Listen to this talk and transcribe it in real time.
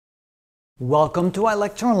Welcome to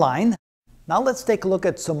iLecture Online. Now let's take a look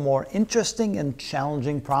at some more interesting and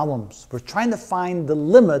challenging problems. We're trying to find the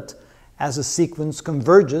limit as a sequence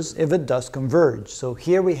converges, if it does converge. So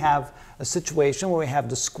here we have a situation where we have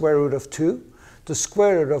the square root of 2, the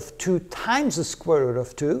square root of 2 times the square root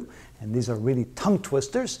of 2, and these are really tongue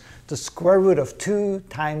twisters, the square root of 2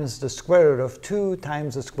 times the square root of 2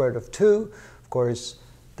 times the square root of 2. Of course,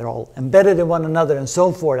 they're all embedded in one another and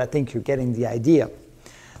so forth. I think you're getting the idea.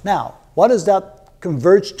 Now, what does that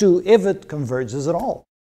converge to if it converges at all?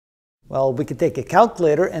 Well, we could take a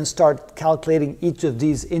calculator and start calculating each of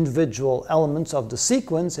these individual elements of the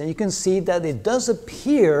sequence, and you can see that it does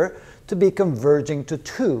appear to be converging to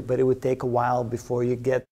 2, but it would take a while before you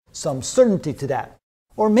get some certainty to that.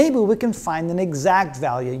 Or maybe we can find an exact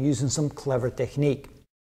value using some clever technique.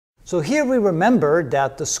 So here we remember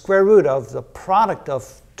that the square root of the product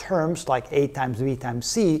of terms like a times b times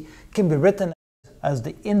c can be written as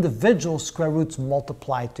the individual square roots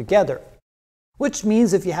multiplied together. Which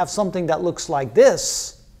means if you have something that looks like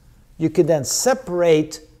this, you can then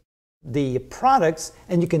separate the products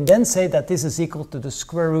and you can then say that this is equal to the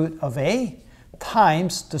square root of a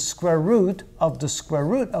times the square root of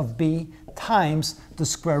b times the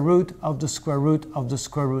square root of the square root of the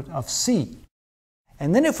square root of c.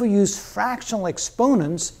 And then if we use fractional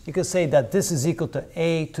exponents, you can say that this is equal to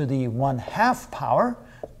a to the 1/2 power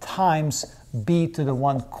times b to the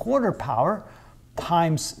 1/4 power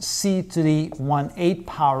times c to the 1/8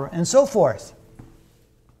 power, and so forth.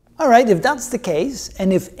 All right, if that's the case,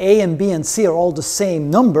 and if a and b and c are all the same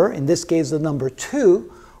number, in this case the number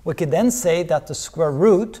 2, we could then say that the square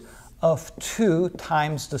root of 2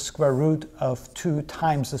 times the square root of 2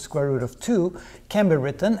 times the square root of 2 can be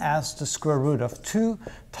written as the square root of 2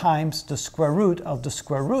 times the square root of the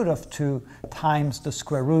square root of 2 times the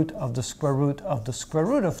square root of the square root of the square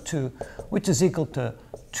root of 2, which is equal to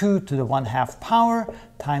 2 to the 1/2 power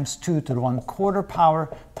times 2 to the 1/4 power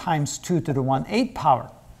times 2 to the 1/8 power.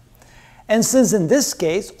 And since in this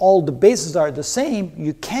case all the bases are the same,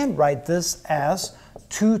 you can write this as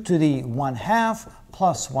 2 to the 1/2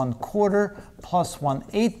 plus 1/4 plus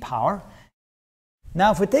 1/8 power.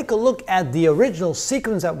 Now if we take a look at the original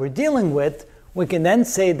sequence that we're dealing with, we can then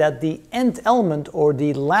say that the nth element or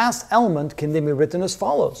the last element can then be written as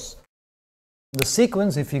follows. The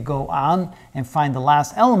sequence, if you go on and find the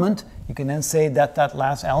last element, you can then say that that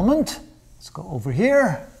last element, let's go over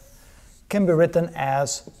here, can be written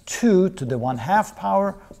as 2 to the 1/2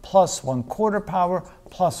 power plus 1/4 power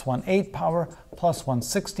plus 1/8 power plus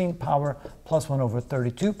 1/16 power plus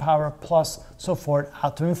 1/32 power plus so forth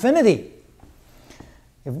out to infinity.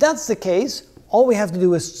 If that's the case, all we have to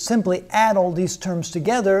do is simply add all these terms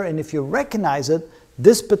together, and if you recognize it,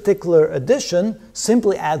 this particular addition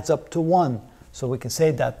simply adds up to 1. So we can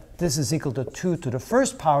say that this is equal to 2 to the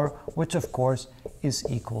 1st power, which of course is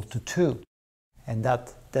equal to 2. And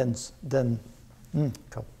that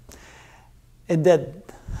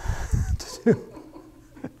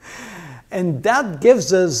and that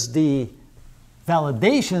gives us the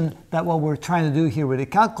validation that what we're trying to do here with the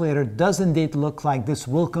calculator does indeed look like this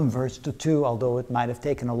will converge to 2, although it might have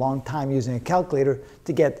taken a long time using a calculator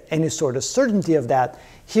to get any sort of certainty of that.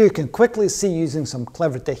 Here you can quickly see using some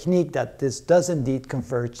clever technique that this does indeed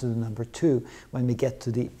converge to the number 2 when we get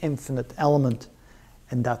to the infinite element,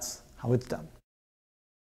 and that's how it's done.